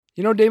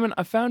You know, Damon,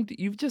 I found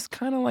you've just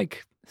kind of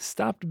like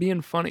stopped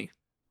being funny.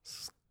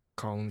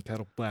 Calling the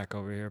kettle black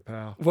over here,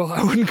 pal. Well,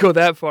 I wouldn't go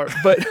that far,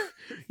 but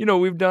you know,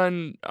 we've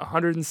done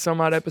 100 and some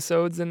odd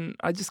episodes, and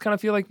I just kind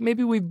of feel like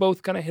maybe we've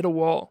both kind of hit a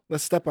wall.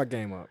 Let's step our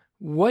game up.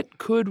 What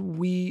could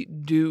we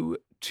do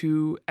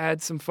to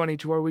add some funny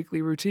to our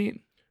weekly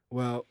routine?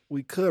 Well,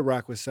 we could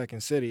rock with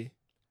Second City.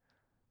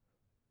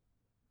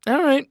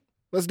 All right.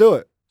 Let's do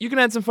it. You can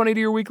add some funny to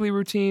your weekly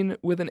routine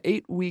with an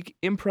 8-week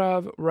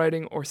improv,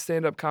 writing, or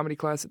stand-up comedy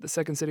class at the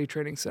Second City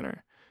Training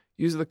Center.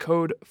 Use the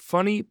code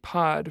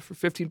FUNNYPOD for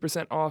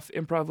 15% off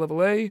Improv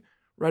Level A,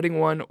 Writing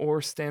 1,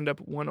 or Stand-Up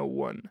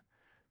 101.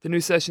 The new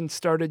session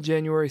started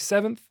January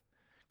 7th.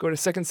 Go to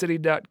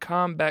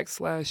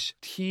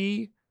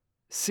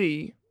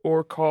secondcity.com/TC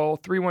or call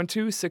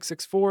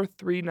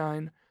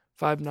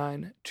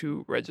 312-664-3959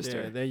 to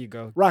register. Yeah, there you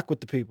go. Rock with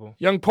the people.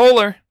 Young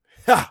Polar.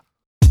 Ha!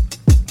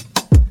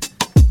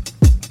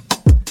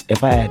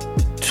 If I had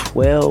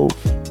 12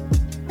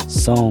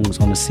 songs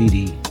on the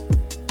CD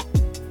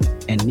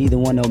and neither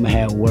one of them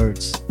had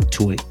words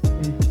to it,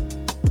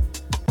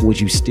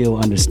 would you still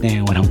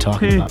understand what I'm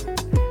talking about?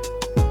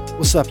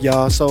 What's up,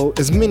 y'all? So,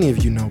 as many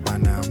of you know by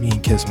now, me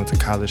and Kiss went to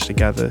college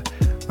together.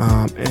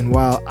 And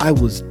while I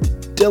was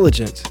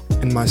diligent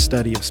in my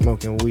study of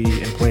smoking weed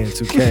and playing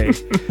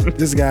 2K,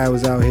 this guy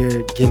was out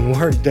here getting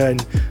work done,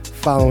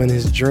 following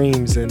his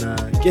dreams, and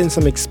getting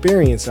some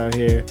experience out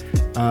here.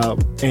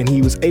 And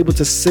he was able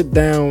to sit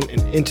down and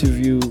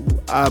interview who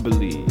I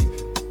believe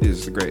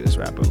is the greatest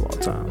rapper of all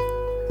time.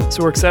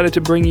 So we're excited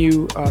to bring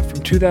you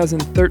from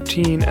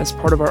 2013 as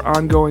part of our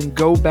ongoing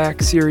Go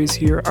Back series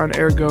here on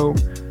Ergo,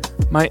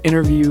 my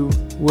interview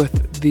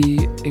with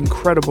the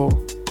incredible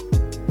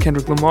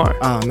Kendrick Lamar.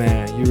 Oh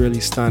man, you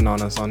really stunned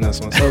on us on this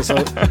one. So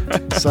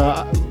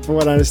from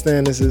what I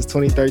understand, this is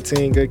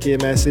 2013. Good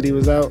Kid, Mad City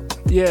was out.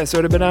 Yeah, so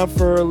it had been out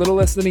for a little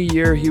less than a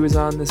year. He was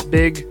on this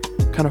big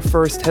kind of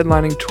first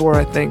headlining tour,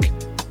 I think.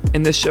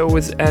 And this show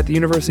was at the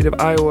University of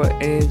Iowa,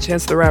 and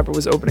Chance the Rapper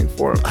was opening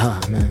for him. Ah,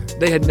 man.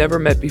 They had never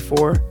met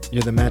before.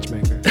 You're the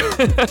matchmaker.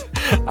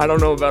 I don't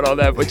know about all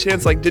that, but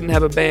Chance didn't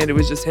have a band. It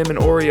was just him and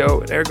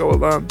Oreo, an Ergo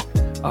alum,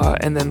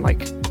 and then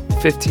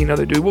 15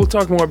 other dudes. We'll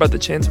talk more about the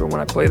Chance one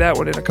when I play that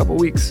one in a couple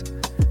weeks.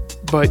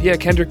 But yeah,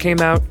 Kendrick came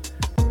out,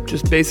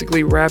 just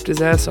basically rapped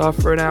his ass off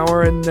for an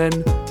hour, and then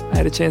I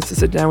had a chance to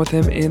sit down with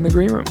him in the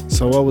green room.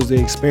 So what was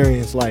the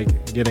experience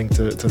like getting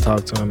to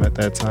talk to him at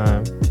that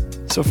time?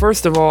 So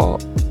first of all,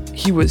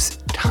 he was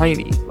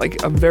tiny,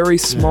 like a very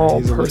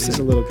small person. He's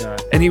a little guy.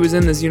 And he was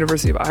in this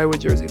University of Iowa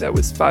jersey that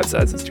was 5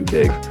 sizes too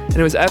big. And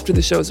it was after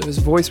the show, so his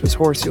voice was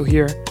hoarse, you'll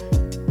hear.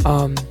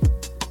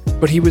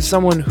 But he was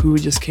someone who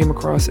just came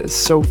across as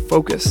so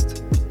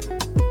focused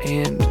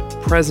and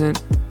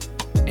present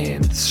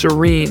and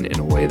serene in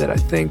a way that I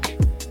think,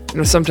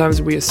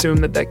 sometimes we assume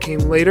that came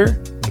later.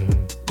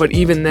 Mm-hmm. But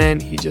even then,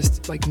 he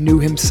just knew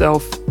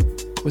himself,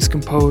 was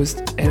composed,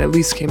 and at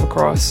least came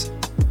across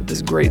with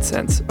this great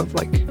sense of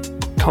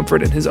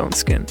comfort in his own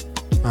skin.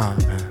 Oh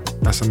man,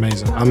 that's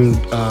amazing. I'm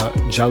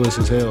jealous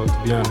as hell,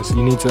 to be honest.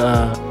 You need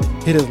to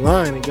hit his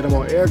line and get him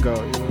on Ergo,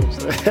 you know what I'm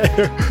saying?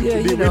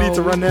 Yeah, we need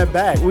to run that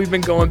back. We've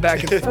been going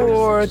back and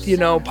forth,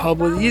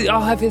 public.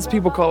 I'll have his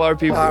people call our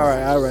people. All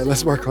right,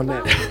 let's work on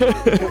that.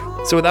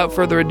 So without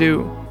further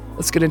ado,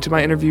 let's get into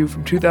my interview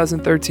from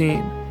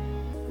 2013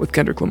 with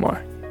Kendrick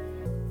Lamar.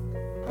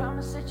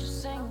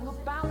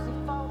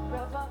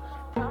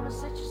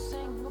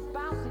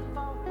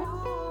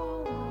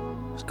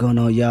 What's going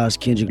on, y'all? It's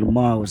Kendrick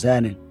Lamar. What's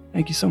happening?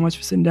 Thank you so much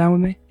for sitting down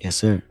with me. Yes,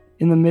 sir.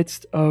 In the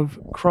midst of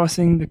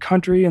crossing the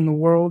country and the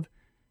world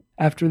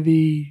after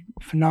the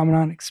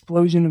phenomenon,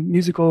 explosion of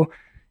musical,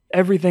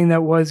 everything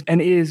that was and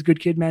is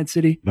Good Kid, Mad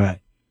City. Right.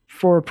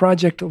 For a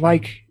project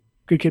like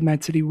Good Kid,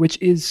 Mad City, which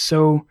is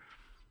so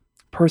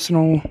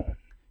personal,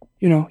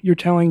 you're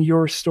telling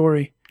your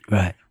story.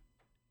 Right.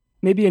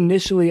 Maybe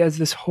initially as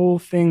this whole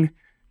thing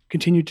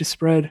continued to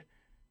spread,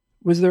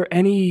 was there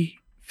any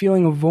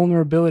feeling of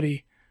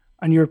vulnerability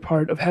on your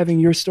part of having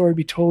your story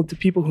be told to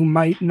people who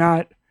might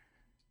not,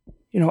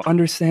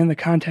 understand the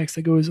context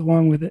that goes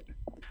along with it?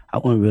 I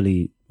wasn't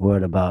really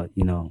worried about,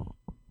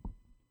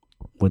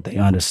 what they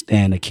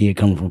understand, a kid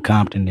coming from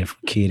Compton, if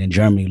a kid in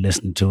Germany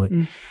listening to it.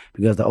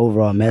 Because the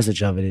overall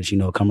message of it is,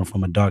 coming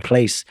from a dark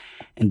place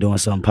and doing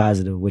something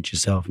positive with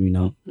yourself,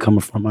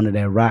 coming from under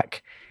that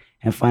rock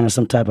and finding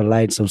some type of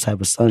light, some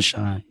type of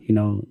sunshine,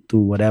 through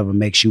whatever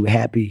makes you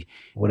happy,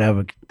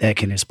 whatever that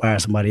can inspire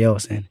somebody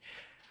else. And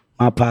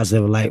my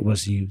positive light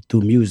was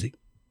through music,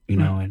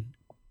 and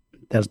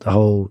that's the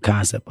whole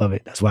concept of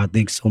it. That's why I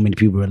think so many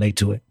people relate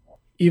to it.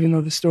 Even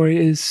though the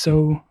story is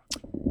so,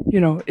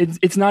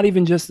 it's not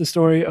even just the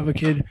story of a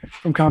kid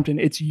from Compton.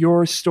 It's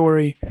your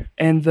story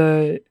and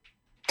the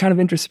kind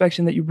of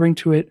introspection that you bring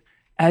to it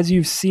as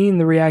you've seen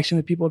the reaction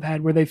that people have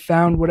had where they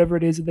found whatever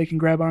it is that they can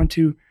grab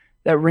onto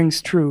that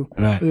rings true.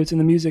 Right. Whether it's in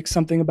the music,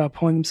 something about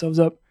pulling themselves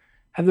up.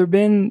 Have there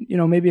been,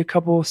 maybe a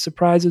couple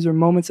surprises or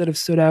moments that have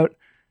stood out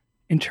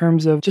in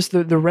terms of just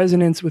the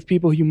resonance with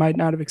people you might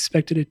not have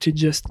expected it to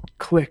just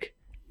click?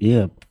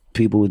 Yeah,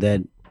 people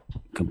that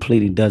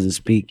completely doesn't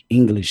speak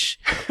English,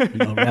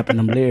 rapping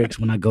them lyrics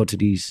when I go to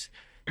these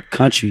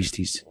countries,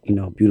 these,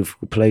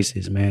 beautiful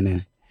places, man.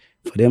 And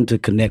for them to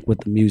connect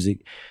with the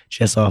music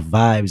just off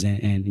vibes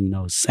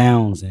and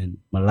sounds and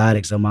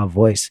melodics of my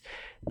voice,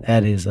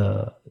 that is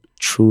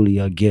truly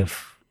a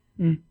gift.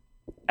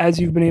 As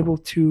you've been able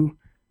to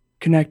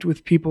connect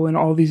with people in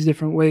all these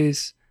different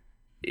ways,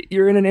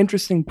 you're in an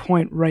interesting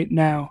point right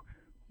now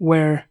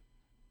where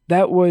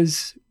that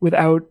was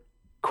without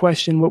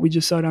question what we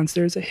just saw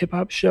downstairs, a hip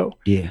hop show.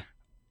 Yeah.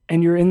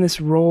 And you're in this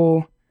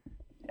role.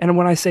 And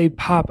when I say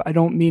pop, I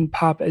don't mean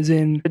pop as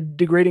in a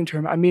degrading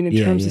term. I mean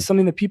in terms of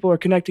something that people are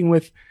connecting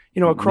with,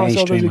 across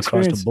all those experiences.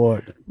 Across the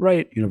board.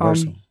 Right.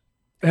 Universal.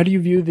 How do you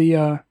view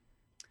the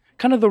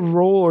kind of the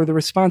role or the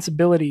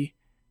responsibility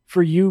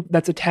for you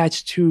that's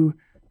attached to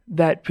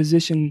that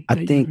position?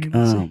 I think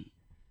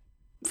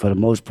for the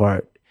most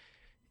part,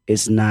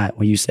 it's not,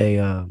 when you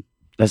say,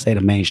 let's say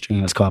the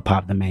mainstream, let's call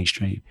pop the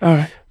mainstream. All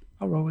right.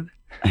 I'll roll with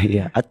it.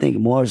 Yeah, I think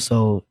more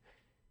so,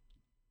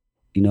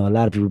 a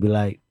lot of people be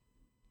like,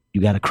 you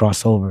got to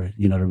cross over,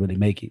 to really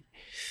make it.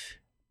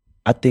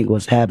 I think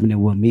what's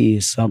happening with me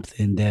is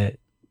something that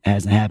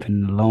hasn't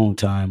happened in a long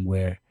time,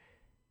 where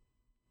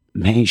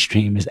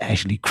mainstream is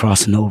actually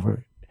crossing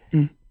over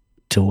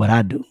to what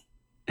I do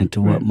and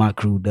to what my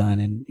crew done.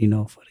 And,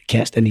 for the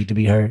cats that need to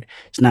be heard,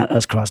 it's not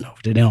us crossing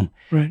over to them.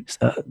 Right. It's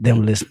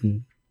them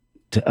listening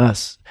to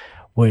us,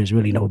 where there's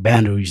really no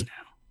boundaries now.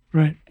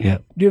 Right. Yeah.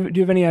 Do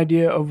you have any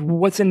idea of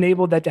what's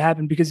enabled that to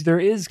happen? Because there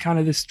is kind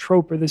of this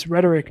trope or this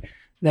rhetoric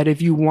that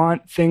if you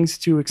want things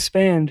to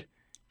expand,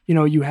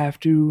 you have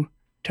to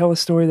tell a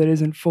story that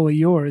isn't fully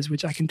yours,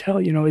 which I can tell,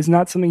 is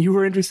not something you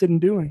were interested in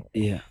doing.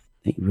 Yeah.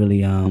 I think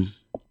really, I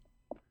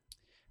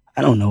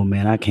don't know,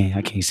 man. I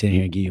can't sit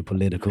here and give you a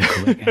political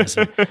correct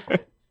answer.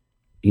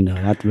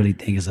 I really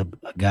think it's a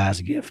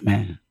God's gift,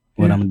 man.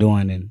 What I'm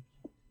doing and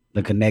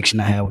the connection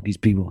I have with these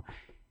people,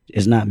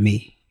 it's not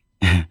me.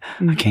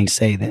 I can't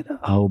say that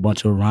a whole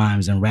bunch of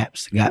rhymes and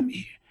raps got me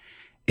here.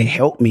 It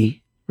helped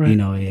me, right.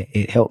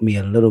 It helped me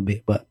a little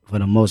bit, but for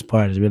the most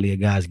part, it's really a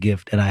God's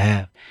gift that I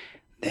have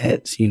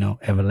that's,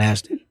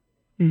 everlasting.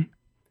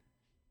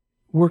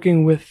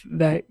 Working with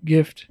that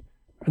gift,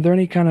 are there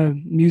any kind of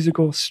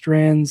musical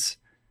strands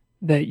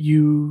that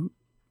you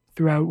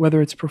throughout,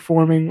 whether it's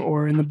performing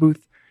or in the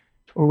booth,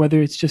 or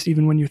whether it's just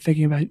even when you're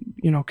thinking about,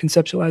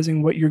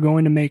 conceptualizing what you're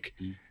going to make,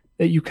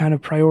 that you kind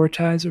of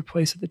prioritize or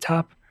place at the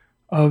top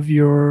of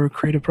your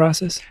creative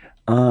process?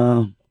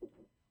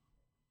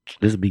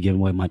 This will be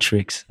giving away my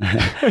tricks.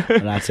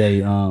 But I tell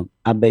you,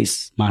 I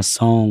base my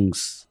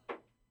songs,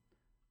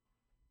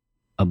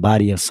 a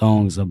body of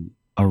songs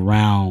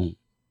around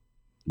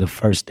the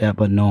first step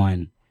of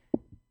knowing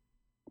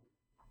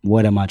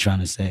what am I trying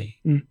to say.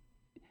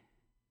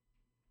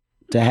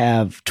 To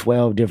have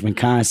 12 different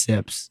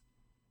concepts,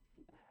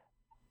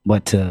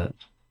 but to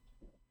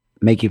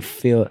make it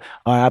feel,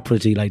 or I put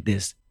it to you like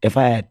this, if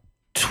I had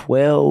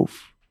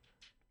 12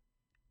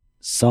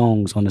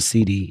 songs on the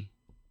CD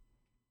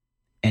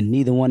and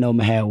neither one of them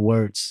had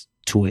words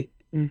to it,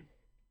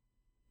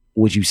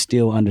 would you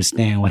still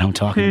understand what I'm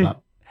talking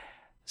about?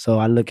 So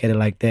I look at it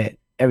like that.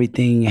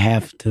 Everything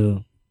have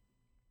to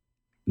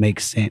make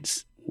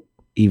sense,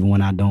 even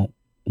when I don't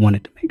want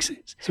it to make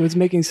sense. So it's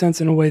making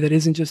sense in a way that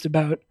isn't just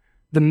about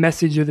the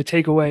message or the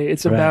takeaway.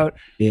 It's about,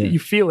 you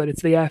feel it.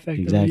 It's the affect.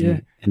 Exactly. Of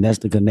it, And that's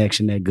the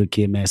connection that Good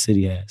Kid, Mad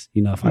City has.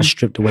 If I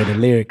stripped away the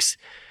lyrics,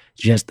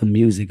 just the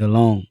music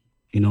alone,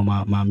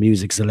 my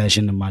music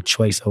selection and my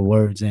choice of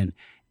words and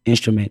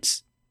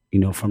instruments,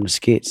 from the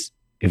skits.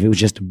 If it was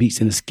just the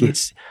beats and the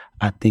skits,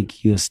 I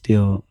think you'll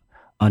still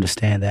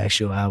understand the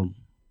actual album.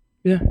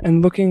 Yeah,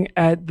 and looking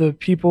at the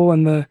people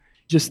and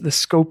the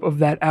scope of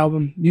that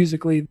album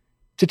musically,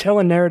 to tell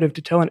a narrative,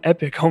 to tell an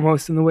epic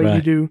almost in the way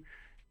you do,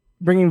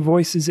 bringing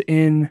voices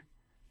in,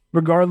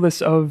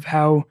 regardless of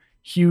how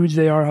huge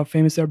they are, how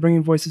famous they are,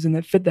 bringing voices in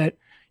that fit that.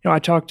 I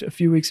talked a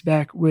few weeks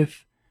back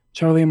with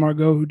Charlie and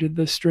Margot, who did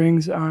the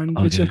strings on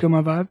Bitch Don't Kill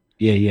My Vibe.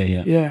 Yeah.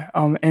 Yeah,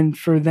 and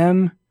for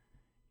them,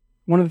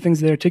 one of the things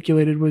they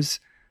articulated was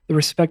the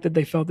respect that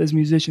they felt as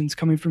musicians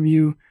coming from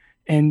you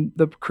and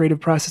the creative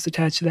process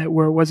attached to that,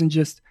 where it wasn't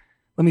just,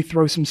 let me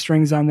throw some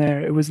strings on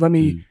there. It was, let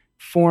me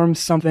form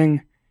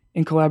something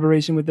in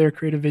collaboration with their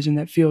creative vision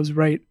that feels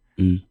right.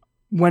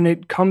 When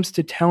it comes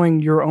to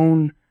telling your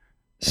own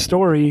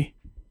story,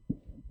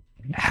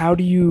 how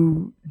do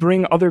you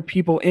bring other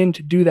people in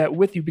to do that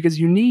with you? Because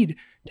you need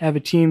to have a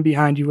team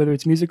behind you, whether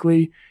it's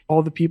musically,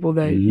 all the people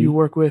that you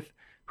work with,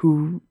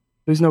 who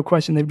there's no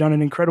question they've done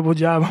an incredible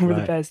job over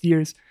the past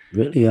years.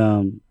 Really,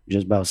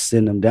 just about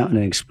sitting them down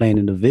and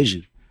explaining the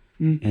vision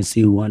and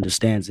see who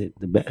understands it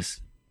the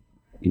best.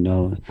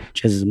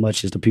 Just as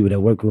much as the people that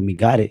work with me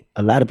got it,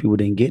 a lot of people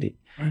didn't get it.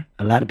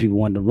 A lot of people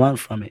wanted to run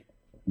from it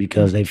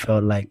because they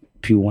felt like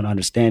people wouldn't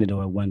understand it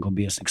or it wasn't going to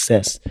be a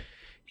success.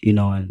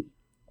 And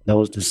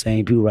those the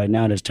same people right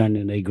now that's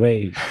turning in their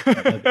grave.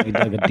 They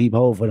dug a deep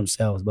hole for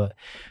themselves. But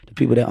the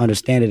people that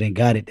understand it and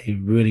got it, they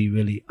really,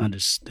 really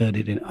understood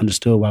it and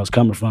understood where I was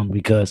coming from.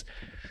 Because,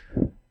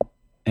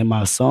 in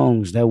my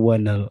songs, that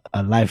wasn't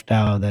a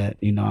lifestyle that,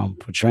 I'm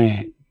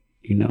portraying.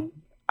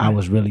 I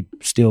was really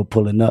still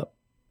pulling up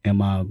in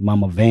my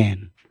mama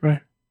van.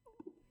 Right.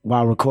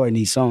 While recording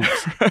these songs.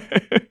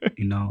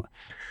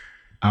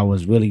 I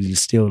was really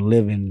still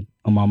living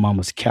on my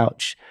mama's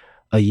couch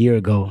a year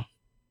ago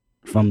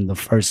from the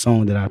first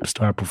song that I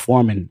started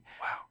performing.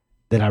 Wow.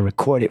 That I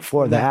recorded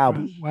for the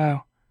album.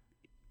 Wow.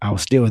 I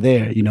was still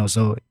there,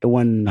 so it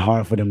wasn't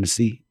hard for them to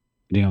see.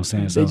 You know what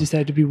I'm saying? They just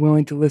had to be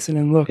willing to listen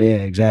and look. Yeah,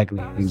 exactly.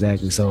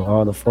 So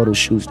all the photo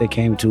shoots they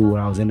came to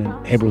where I was in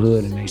the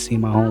neighborhood and they see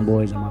my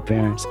homeboys and my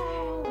parents,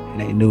 and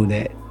they knew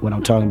that what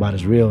I'm talking about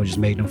is real. It just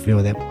made them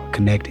feel that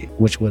connected,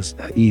 which was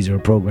an easier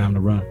program to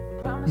run.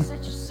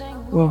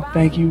 Well,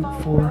 thank you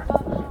for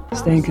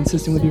staying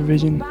consistent with your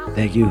vision.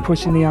 Thank you.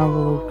 Pushing the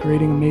envelope,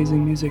 creating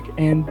amazing music.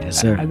 And yes,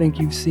 sir. I think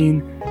you've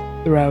seen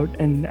throughout,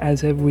 and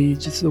as have we,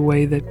 just the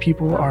way that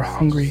people are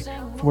hungry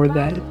for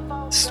that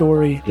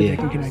story that they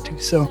can connect to.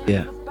 So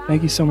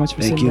thank you so much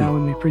for sitting down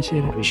with me.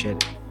 Appreciate it. Appreciate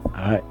it. All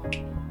right.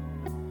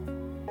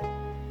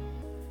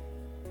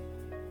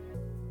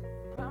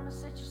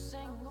 Promise that you sing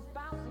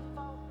about me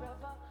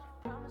forever.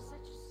 Promise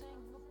that you